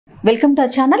Welcome to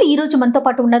our channel. ఈ రోజు మనతో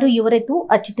పాటు ఉన్నారు యువ రైతు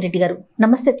అచ్యుత్ రెడ్డి గారు.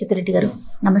 నమస్తే అచ్యుత్ రెడ్డి గారు.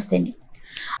 నమస్తే అండి.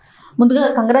 ముందుగా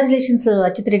కంగ్రాచులేషన్స్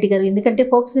అచ్యుత్ రెడ్డి గారు. ఎందుకంటే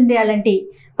ఫోక్స్ ఇండియా లాంటి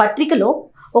పత్రికలో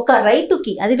ఒక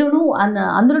రైతుకి, అందులోనూ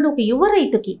ఒక యువ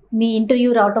రైతుకి మీ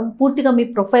ఇంటర్వ్యూ రావటం, పూర్తిగా మీ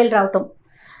ప్రొఫైల్ రావటం,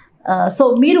 సో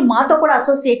మీరు మాతో కూడా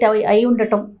అసోసియేట్ అయి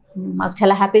ఉండటం మాకు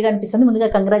చాలా హ్యాపీగా అనిపిస్తుంది. ముందుగా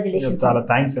కంగ్రాచులేషన్స్. చాలా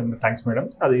థ్యాంక్స్ మేడం.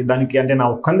 అది దానికి అంటే నా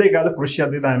ఒక్కందే కాదు కృషి,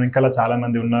 అది దాని వెనకాల చాలా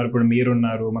మంది ఉన్నారు. ఇప్పుడు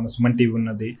మీరున్నారు, మన సుమన్ టీవీ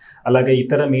ఉన్నది, అలాగే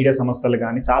ఇతర మీడియా సంస్థలు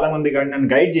కానీ చాలా మంది కానీ నన్ను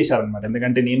గైడ్ చేశారనమాట.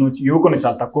 ఎందుకంటే నేను యువకుని,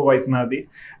 చాలా తక్కువ వయసు నాది,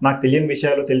 నాకు తెలియని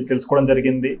విషయాలు తెలుసుకోవడం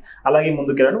జరిగింది. అలాగే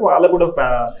ముందుకెళ్ళాను. వాళ్ళు కూడా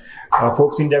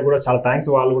ఫోక్స్ ఇండియా కూడా చాలా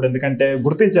థ్యాంక్స్ వాళ్ళు కూడా, ఎందుకంటే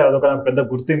గుర్తించారు. అదొక నాకు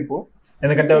పెద్ద గుర్తింపు.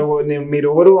 ఎందుకంటే మీరు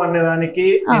ఎవరు అనేదానికి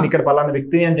నేను ఇక్కడ పలానా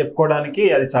వ్యక్తిని అని చెప్పుకోవడానికి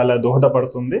అది చాలా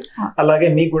దోహదపడుతుంది. అలాగే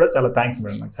మీకు కూడా చాలా థ్యాంక్స్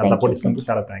మేడం, నాకు చాలా సపోర్ట్ ఇచ్చినందుకు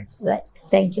చాలా థ్యాంక్స్.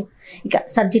 Thank you. ఇక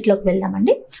సబ్జెక్ట్లోకి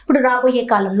వెళ్దామండి. ఇప్పుడు రాబోయే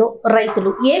కాలంలో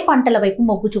రైతులు ఏ పంటల వైపు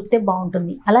మొగ్గు చూపితే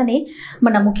బాగుంటుంది? అలానే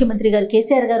మన ముఖ్యమంత్రి గారు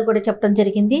కేసీఆర్ గారు కూడా చెప్పడం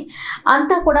జరిగింది.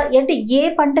 అంతా కూడా అంటే ఏ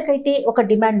పంటకైతే ఒక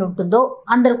డిమాండ్ ఉంటుందో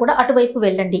అందరూ కూడా అటువైపు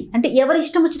వెళ్ళండి, అంటే ఎవరి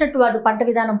ఇష్టం వచ్చినట్టు వాడు పంట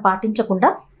విధానం పాటించకుండా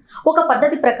ఒక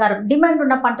పద్ధతి ప్రకారం డిమాండ్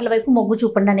ఉన్న పంటల వైపు మొగ్గు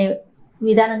చూపండి అనే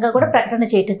విధానంగా కూడా ప్రకటన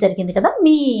చేయటం జరిగింది కదా.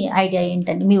 మీ ఐడియా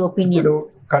ఏంటండి, మీ ఒపీనియన్?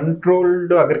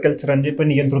 కంట్రోల్డ్ అగ్రికల్చర్ అని చెప్పి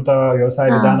నియంత్రిత వ్యవసాయ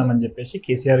విధానం అని చెప్పేసి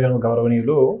కేసీఆర్ గారు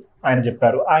గౌరవనీయులు ఆయన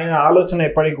చెప్పారు. ఆయన ఆలోచన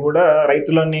ఎప్పటికీ కూడా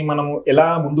రైతులని మనము ఎలా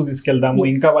ముందు తీసుకెళ్దాము,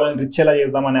 ఇంకా వాళ్ళని రిచ్ ఎలా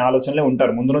చేద్దాం అనే ఆలోచనలే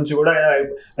ఉంటారు. ముందు నుంచి కూడా ఆయన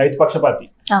రైతు పక్షపాతి.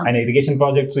 ఆయన ఇరిగేషన్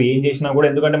ప్రాజెక్ట్స్ ఏం చేసినా కూడా,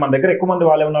 ఎందుకంటే మన దగ్గర ఎక్కువ మంది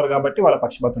వాళ్ళే ఉన్నారు కాబట్టి వాళ్ళ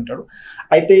పక్షపాతి ఉంటాడు.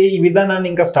 అయితే ఈ విధానాన్ని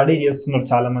ఇంకా స్టడీ చేస్తున్నారు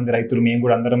చాలా మంది రైతులు. మేము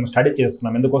కూడా అందరం స్టడీ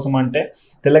చేస్తున్నాం. ఎందుకోసం అంటే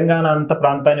తెలంగాణ అంత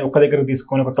ప్రాంతాన్ని ఒక్క దగ్గర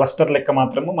తీసుకొని ఒక క్లస్టర్ లెక్క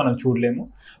మాత్రము మనం చూడలేము.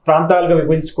 ప్రాంతాలుగా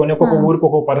విభజించుకొని ఒక్కొక్క ఊరికి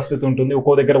ఒక్కొక్క పరిస్థితి ఉంటుంది,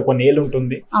 ఒక్కో దగ్గర ఒక నేలు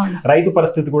ఉంటుంది, రైతు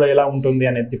పరిస్థితి కూడా ఎలా ఉంటుంది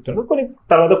అనేది చెప్తున్నారు.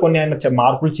 తర్వాత కొన్ని ఆయన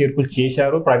మార్పులు చేర్పులు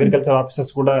చేశారు. ఇప్పుడు అగ్రికల్చర్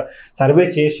ఆఫీసర్స్ కూడా సర్వే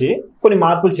చేసి కొన్ని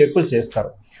మార్పులు చేర్పులు చేస్తారు.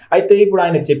 అయితే ఇప్పుడు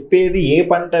ఆయన చెప్పేది ఏ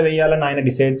పంట వేయాలని ఆయన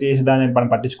డిసైడ్ చేసి దాన్ని మనం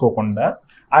పట్టించుకోకుండా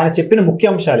ఆయన చెప్పిన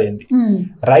ముఖ్య అంశాలు ఏంటి?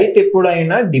 రైతు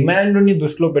ఎప్పుడైనా డిమాండ్ని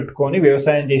దృష్టిలో పెట్టుకొని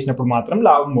వ్యవసాయం చేసినప్పుడు మాత్రం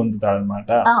లాభం పొందుతాడు అనమాట.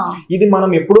 ఇది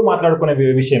మనం ఎప్పుడూ మాట్లాడుకునే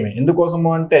విషయమే.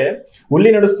 ఎందుకోసము అంటే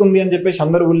ఉల్లి నడుస్తుంది అని చెప్పేసి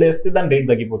అందరూ ఉల్లేస్తే దాని రేట్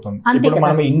తగ్గిపోతుంది. ఇప్పుడు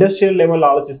మనం ఇండస్ట్రియల్ లెవెల్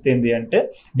ఆలోచిస్తే ఏంటి అంటే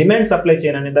డిమాండ్ సప్లై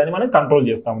చైన్ అనే దాన్ని మనం కంట్రోల్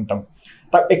చేస్తూ ఉంటాం.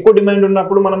 ఎక్కువ డిమాండ్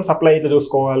ఉన్నప్పుడు మనం సప్లై అయితే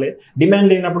చూసుకోవాలి, డిమాండ్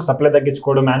లేనప్పుడు సప్లై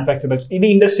తగ్గించుకోవడం, మ్యానుఫ్యాక్చర్. ఇది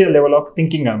ఇండస్ట్రియల్ లెవెల్ ఆఫ్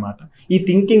థింకింగ్ అనమాట. ఈ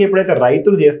థింకింగ్ ఎప్పుడైతే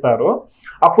రైతులు చేస్తారో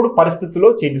అప్పుడు పరిస్థితుల్లో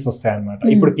చేంజెస్ వస్తాయన్నమాట.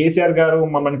 ఇప్పుడు కేసీఆర్ గారు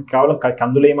మమ్మల్ని కేవలం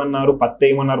కందులు ఏమన్నారు, పత్తి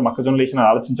ఏమన్నారు, మొక్కజొన్నలు వేసిన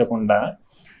ఆలోచించకుండా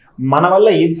మన వల్ల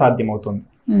ఏది సాధ్యమవుతుంది,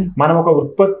 మనం ఒక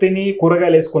ఉత్పత్తిని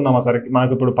కూరగాయలు వేసుకుందాం అసలు,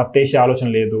 మనకు ఇప్పుడు పత్తి వేసే ఆలోచన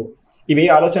లేదు, ఇవే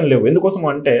ఆలోచన లేవు. ఎందుకోసం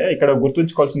అంటే ఇక్కడ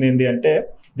గుర్తుంచుకోవాల్సింది ఏంటి అంటే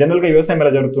జనరల్గా వ్యవసాయం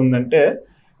ఎలా జరుగుతుందంటే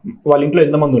వాళ్ళ ఇంట్లో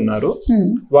ఎంతమంది ఉన్నారు,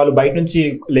 వాళ్ళు బయట నుంచి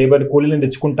లేబర్ కూలీలను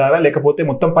తెచ్చుకుంటారా లేకపోతే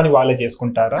మొత్తం పని వాళ్ళే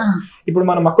చేసుకుంటారా? ఇప్పుడు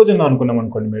మనం మొక్కజొన్న అనుకున్నాం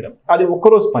అనుకోండి మేడం, అది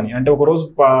ఒక్కరోజు పని. అంటే ఒకరోజు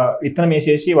విత్తనం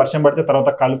వేసేసి వర్షం పడితే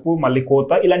తర్వాత కలుపు, మళ్ళీ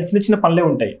కోత, ఇలాంటి చిన్న చిన్న పనులే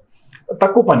ఉంటాయి,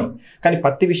 తక్కువ పని. కానీ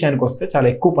పత్తి విషయానికి వస్తే చాలా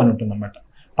ఎక్కువ పని ఉంటుంది అన్నమాట.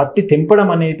 పత్తి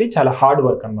తెంపడం అనేది చాలా హార్డ్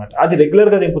వర్క్ అనమాట. అది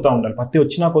రెగ్యులర్గా తెంపుతూ ఉండాలి. పత్తి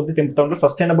వచ్చినా కొద్ది తెంపుతూ ఉండాలి,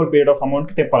 సస్టైనబుల్ పీరియడ్ ఆఫ్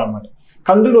అమౌంట్కి తెంపాలన్నమాట.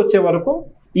 కందులు వచ్చే వరకు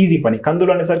ఈజీ పని.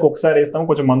 కందులు అనేసరికి ఒకసారి వేస్తాము,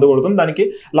 కొంచెం మందు కొడుతుంది, దానికి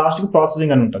లాస్ట్కి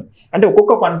ప్రాసెసింగ్ అని ఉంటుంది. అంటే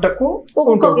ఒక్కొక్క పంటకు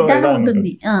ఉంటుంది.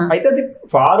 అయితే అది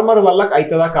ఫార్మర్ వల్ల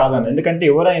అవుతుందా కాదని, ఎందుకంటే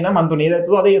ఎవరైనా మనతో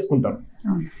ఏదైతుందో అదే చేసుకుంటారు.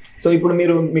 సో ఇప్పుడు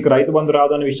మీకు రైతు బంధు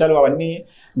రాదు అనే విషయాలు అవన్నీ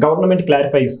గవర్నమెంట్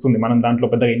క్లారిఫై ఇస్తుంది, మనం దాంట్లో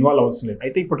పెద్దగా ఇన్వాల్వ్ అవసరం లేదు.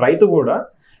 అయితే ఇప్పుడు రైతు కూడా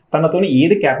తనతో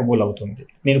ఏది క్యాపబుల్ అవుతుంది,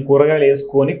 నేను కూరగాయలు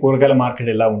వేసుకొని కూరగాయల మార్కెట్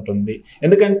ఎలా ఉంటుంది,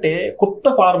 ఎందుకంటే కొత్త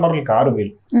ఫార్మర్లు కారు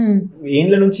వీళ్ళు,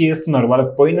 ఏండ్ల నుంచి చేస్తున్నారు.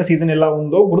 వాళ్ళకి పోయిన సీజన్ ఎలా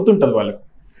ఉందో గుర్తుంటుంది వాళ్ళకు.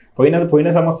 పోయిన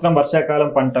సంవత్సరం వర్షాకాలం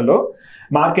పంటలో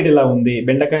మార్కెట్ ఎలా ఉంది,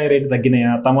 బెండకాయ రేటు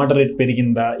తగ్గినాయా, టమాటా రేటు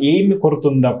పెరిగిందా, ఏమి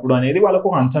కొరుతుందా అప్పుడు అనేది వాళ్ళకు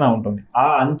ఒక అంచనా ఉంటుంది. ఆ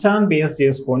అంచనాను బేస్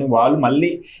చేసుకొని వాళ్ళు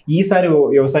మళ్ళీ ఈసారి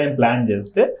వ్యవసాయం ప్లాన్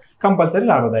చేస్తే కంపల్సరీ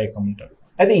లాభదాయకం ఉంటారు.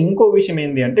 అయితే ఇంకో విషయం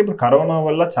ఏంటి అంటే ఇప్పుడు కరోనా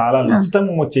వల్ల చాలా నష్టం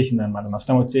వచ్చేసింది అనమాట.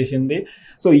 నష్టం వచ్చేసింది.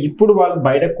 సో ఇప్పుడు వాళ్ళు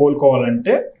బయట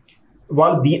కోలుకోవాలంటే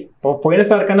వాళ్ళు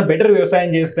పోయినసారి కన్నా బెటర్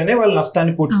వ్యవసాయం చేస్తేనే వాళ్ళ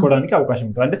నష్టాన్ని పూడ్చుకోవడానికి అవకాశం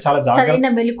ఉంటుంది. అంటే చాలా జాగ్రత్త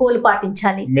మెలకువలు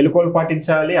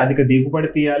పాటించాలి, అధిక దిగుబడి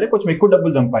తీయాలి, కొంచెం ఎక్కువ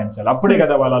డబ్బులు సంపాదించాలి. అప్పుడే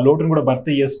కదా వాళ్ళ లోటును కూడా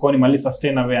భర్తీ చేసుకొని మళ్ళీ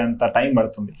సస్టైన్ అవ్వే అంత టైం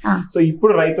పడుతుంది. సో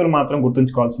ఇప్పుడు రైతులు మాత్రం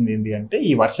గుర్తుంచుకోవాల్సింది ఏంటి అంటే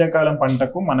ఈ వర్షాకాలం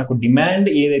పంటకు మనకు డిమాండ్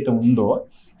ఏదైతే ఉందో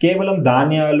కేవలం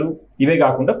ధాన్యాలు ఇవే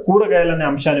కాకుండా కూరగాయలు అనే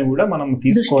అంశాన్ని కూడా మనం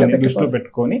తీసుకొని దృష్టిలో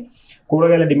పెట్టుకొని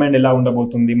కూరగాయల డిమాండ్ ఎలా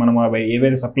ఉండబోతుంది, మనం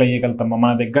ఏవైతే సప్లై చేయగలుగుతామో,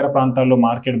 మన దగ్గర ప్రాంతాల్లో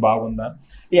మార్కెట్ బాగుందా.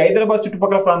 ఈ హైదరాబాద్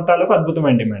చుట్టుపక్కల ప్రాంతాలకు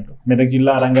అద్భుతమైన డిమాండ్. మెదక్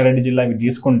జిల్లా, రంగారెడ్డి జిల్లా ఇవి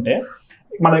తీసుకుంటే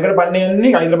మన దగ్గర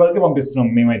పండినన్ని హైదరాబాద్కి పంపిస్తున్నాం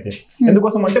మేమైతే.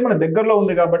 ఎందుకోసం అంటే మన దగ్గరలో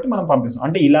ఉంది కాబట్టి మనం పంపిస్తున్నాం.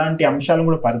 అంటే ఇలాంటి అంశాలను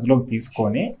కూడా పరిధిలోకి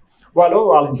తీసుకొని వాళ్ళు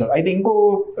ఆలోచించారు. అయితే ఇంకో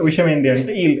విషయం ఏంటి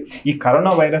అంటే ఈ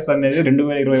కరోనా వైరస్ అనేది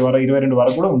 2022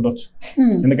 వరకు కూడా ఉండొచ్చు.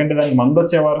 ఎందుకంటే దానికి మందు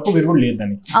వచ్చే వరకు విరుగుడు లేదు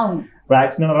దానికి.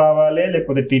 వ్యాక్సిన్ రావాలి,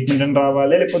 లేకపోతే ట్రీట్మెంట్ అని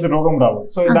రావాలి, లేకపోతే రోగం రావాలి.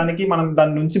 సో దానికి మనం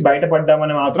దాని నుంచి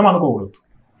బయటపడ్డామని మాత్రం అనుకోకూడదు.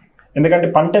 ఎందుకంటే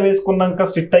పంట వేసుకున్నాక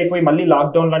స్ట్రిక్ట్ అయిపోయి మళ్ళీ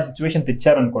లాక్డౌన్ లాంటి సిచ్యువేషన్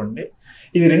తెచ్చారనుకోండి,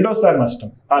 ఇది రెండోసారి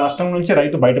నష్టం. ఆ నష్టం నుంచి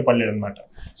రైతు బయటపడలేడు అనమాట.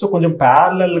 సో కొంచెం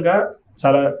ప్యారలల్ గా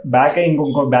చాలా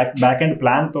ఇంకొక బ్యాక్ ఎండ్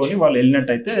ప్లాన్ తోని వాళ్ళు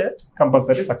వెళ్ళినట్టయితే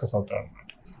కంపల్సరీ సక్సెస్ అవుతారు అనమాట.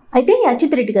 అయితే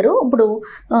అచ్యుత్ రెడ్డి గారు ఇప్పుడు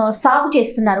సాగు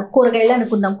చేస్తున్నారు, కూరగాయలు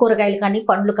అనుకుందాం, కూరగాయలు కానీ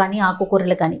పండ్లు కానీ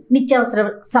ఆకుకూరలు కానీ నిత్యావసర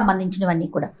సంబంధించినవన్నీ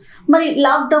కూడా. మరి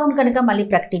లాక్డౌన్ కనుక మళ్ళీ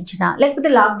ప్రకటించినా,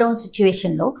 లేకపోతే లాక్డౌన్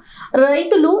సిచ్యువేషన్లో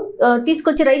రైతులు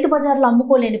తీసుకొచ్చి రైతు బజార్లో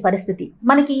అమ్ముకోలేని పరిస్థితి.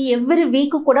 మనకి ఎవ్రీ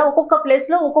వీక్ కూడా ఒక్కొక్క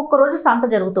ప్లేస్లో ఒక్కొక్క రోజు సంత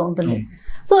జరుగుతూ ఉంటుంది.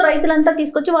 సో రైతులంతా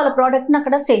తీసుకొచ్చి వాళ్ళ ప్రోడక్ట్ని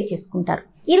అక్కడ సేల్ చేసుకుంటారు.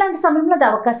 ఇలాంటి సమయంలో అది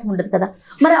అవకాశం ఉండదు కదా,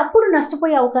 మరి అప్పుడు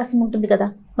నష్టపోయే అవకాశం ఉంటుంది కదా.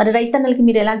 మరి రైతన్నలకి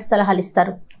మీరు ఎలాంటి సలహాలు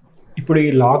ఇస్తారు? ఇప్పుడు ఈ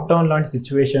లాక్డౌన్ లాంటి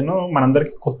సిచ్యువేషన్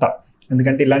మనందరికి కొత్త.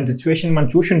 ఎందుకంటే ఇలాంటి సిచ్యువేషన్ మనం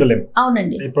చూసి ఉండలేము.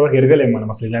 అవునండి, ఇప్పటివరకు ఎరగలేము మనం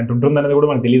అసలు ఇలాంటి ఉంటుందనేది కూడా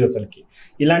మనకు తెలియదు అసలుకి.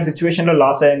 ఇలాంటి సిచ్యువేషన్లో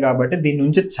లాస్ అయ్యాం కాబట్టి దీని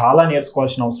నుంచి చాలా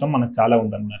నేర్చుకోవాల్సిన అవసరం మనకు చాలా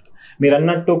ఉందన్నమాట. మీరు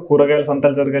అన్నట్టు కూరగాయల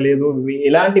సంతలు జరగలేదు,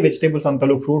 ఎలాంటి వెజిటేబుల్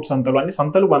సంతలు, ఫ్రూట్ సంతలు అన్ని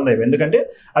సంతలు బంద్ అయ్యాయి. ఎందుకంటే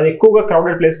అది ఎక్కువగా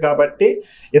క్రౌడెడ్ ప్లేస్ కాబట్టి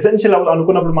ఎసెన్షియల్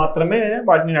అనుకున్నప్పుడు మాత్రమే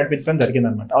వాటిని నడిపించడం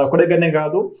జరిగిందనమాట. అది ఒక దగ్గరనే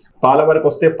కాదు, పాల వరకు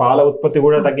వస్తే పాల ఉత్పత్తి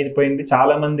కూడా తగ్గిపోయింది.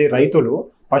 చాలా మంది రైతులు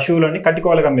పశువులని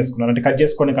కట్టుకోవాలి కమ్మేసుకున్నారు, అంటే కట్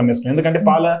చేసుకొని కమ్మేసుకున్నారు. ఎందుకంటే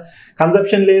పాల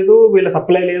కన్సంప్షన్ లేదు, వీళ్ళ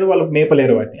సప్లై లేదు, వాళ్ళు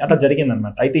మేపలేరు వాటిని. అట్లా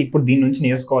జరిగిందనమాట. అయితే ఇప్పుడు దీని నుంచి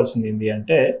నేర్చుకోవాల్సింది ఏంటి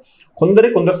అంటే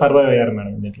కొందరు సర్వైవ్ అయ్యారు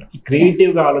మేడం. దీంట్లో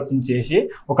క్రియేటివ్గా ఆలోచన చేసి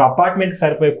ఒక అపార్ట్మెంట్కి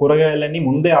సరిపోయే కూరగాయలన్నీ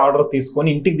ముందే ఆర్డర్ తీసుకొని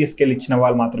ఇంటికి తీసుకెళ్ళి ఇచ్చిన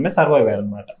వాళ్ళు మాత్రమే సర్వైవ్ అయ్యారు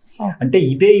అనమాట. అంటే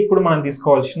ఇదే ఇప్పుడు మనం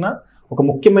తీసుకోవాల్సిన ఒక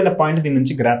ముఖ్యమైన పాయింట్. దీని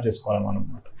నుంచి గ్రాప్ చేసుకోవాలి మనం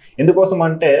అనమాట. ఎందుకోసం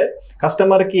అంటే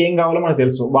కస్టమర్కి ఏం కావాలో మనకు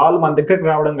తెలుసు, వాళ్ళు మన దగ్గరికి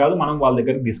రావడం కాదు, మనం వాళ్ళ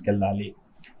దగ్గరికి తీసుకెళ్ళాలి.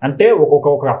 అంటే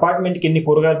ఒక అపార్ట్మెంట్కి ఎన్ని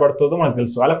కూరగాయలు పడుతుందో మనకు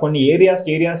తెలుసు. అలా కొన్ని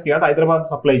ఏరియాస్కి కాదు, హైదరాబాద్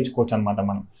సప్లై ఇచ్చుకోవచ్చు అనమాట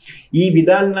మనం. ఈ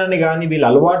విధానాన్ని కానీ వీళ్ళు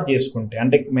అలవాటు చేసుకుంటే,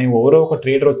 అంటే మేము ఎవరో ఒక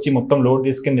ట్రేడర్ వచ్చి మొత్తం లోడ్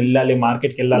తీసుకుని వెళ్ళాలి,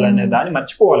 మార్కెట్కి వెళ్ళాలి అనే దాన్ని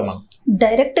మర్చిపోవాలి మనం.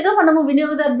 డైరెక్ట్ గా మనము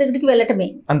వినియోగదారు దగ్గరికి వెళ్ళటమే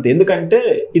అంతే. ఎందుకంటే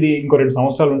ఇది ఇంకో 2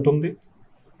 సంవత్సరాలు ఉంటుంది.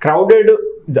 క్రౌడెడ్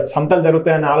సంతలు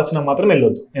జరుగుతాయనే ఆలోచన మాత్రం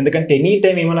వెళ్ళొద్దు. ఎందుకంటే ఎనీ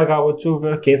టైం ఏమైనా కావచ్చు,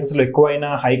 కేసెస్లో ఎక్కువైనా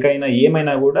హైక్ అయినా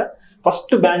ఏమైనా కూడా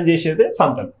ఫస్ట్ బ్యాన్ చేసేదే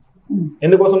సంతలు.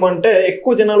 ఎందుకోసం అంటే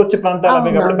ఎక్కువ జనాలు వచ్చే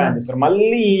ప్రాంతాలపై కాబట్టి బ్యాన్ చేస్తారు.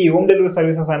 మళ్ళీ ఈ హోమ్ డెలివరీ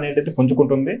సర్వీసెస్ అనేది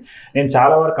పుంజుకుంటుంది. నేను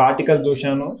చాలా వరకు ఆర్టికల్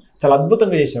చూశాను, చాలా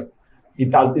అద్భుతంగా చేశారు.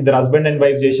 ఇద్దరు హస్బెండ్ అండ్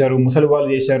వైఫ్ చేశారు, ముసలి వాళ్ళు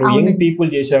చేశారు, యంగ్ పీపుల్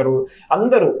చేశారు.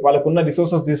 అందరూ వాళ్ళకున్న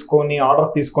రిసోర్సెస్ తీసుకొని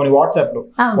ఆర్డర్స్ తీసుకొని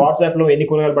వాట్సాప్ లో ఎన్ని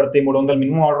కూరగాయలు పడతాయి 300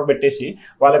 మినిమం ఆర్డర్ పెట్టేసి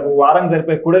వాళ్ళకు వారం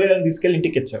సరిపోయే కూరగాయలను తీసుకెళ్లి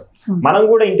ఇంటికి ఇచ్చారు. మనం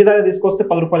కూడా ఇంటి దగ్గర తీసుకొస్తే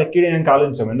 10 రూపాయలు ఎక్కిడేయడానికి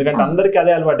ఆలోచించాం. ఎందుకంటే అందరికీ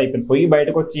అదే అలవాటు అయిపోయింది. పోయి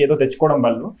బయటకు వచ్చి ఏదో తెచ్చుకోవడం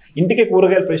వల్ల ఇంటికే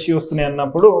కూరగాయలు ఫ్రెష్ వస్తున్నాయి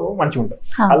అన్నప్పుడు మంచిగా ఉంటుంది.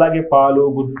 అలాగే పాలు,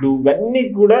 గుడ్లు ఇవన్నీ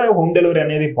కూడా హోమ్ డెలివరీ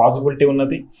అనేది పాసిబిలిటీ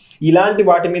ఉన్నది. ఇలాంటి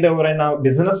వాటి మీద ఎవరైనా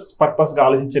బిజినెస్ పర్పస్ గా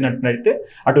ఆలోచించినట్లయితే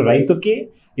అటు రైతుకి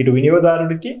ఇటు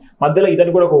వినియోగదారుడికి మధ్యలో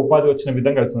ఇతను కూడా ఒక ఉపాధి వచ్చిన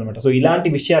విధంగా అవుతుంది అనమాట. సో ఇలాంటి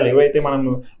విషయాలు ఏవైతే మనం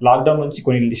లాక్డౌన్ నుంచి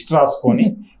కొన్ని లిస్ట్ రాసుకొని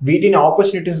వీటిని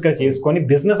ఆపర్చునిటీస్ గా చేసుకొని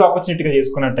బిజినెస్ ఆపర్చునిటీగా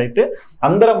చేసుకున్నట్టయితే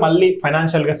అందరం మళ్ళీ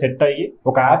ఫైనాన్షియల్ గా సెట్ అయ్యి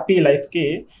ఒక హ్యాపీ లైఫ్ కి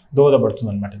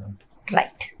దోహదపడుతుంది అనమాట.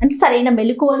 రైట్, అంటే సరైన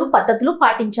మెలకువలు పద్ధతులు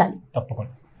పాటించాలి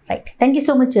తప్పకుండా. Right, thank you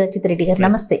so much Achyut Reddy గారు.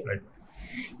 నమస్తే.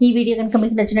 ఈ వీడియో కనుక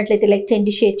మీకు నచ్చినట్లయితే లైక్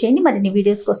చేయండి, షేర్ చేయండి. మరిన్ని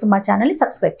వీడియోస్ కోసం మా ఛానల్ని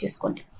సబ్స్క్రైబ్ చేసుకోండి.